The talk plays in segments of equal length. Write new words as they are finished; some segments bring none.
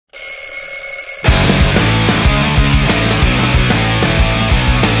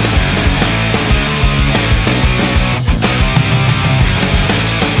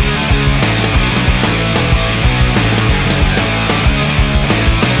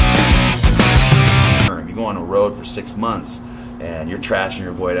6 months and you're trashing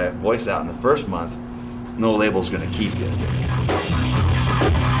your voice out in the first month, no label's going to keep you.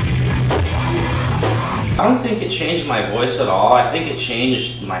 I don't think it changed my voice at all. I think it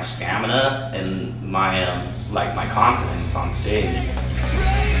changed my stamina and my my confidence on stage.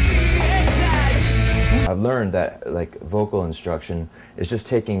 I've learned that like vocal instruction is just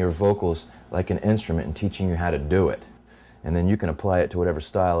taking your vocals like an instrument and teaching you how to do it. And then you can apply it to whatever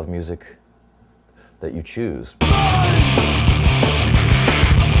style of music that you choose.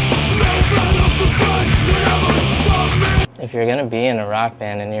 If you're gonna be in a rock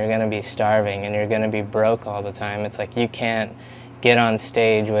band and you're gonna be starving and you're gonna be broke all the time, it's like you can't get on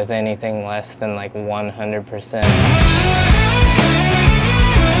stage with anything less than like 100%.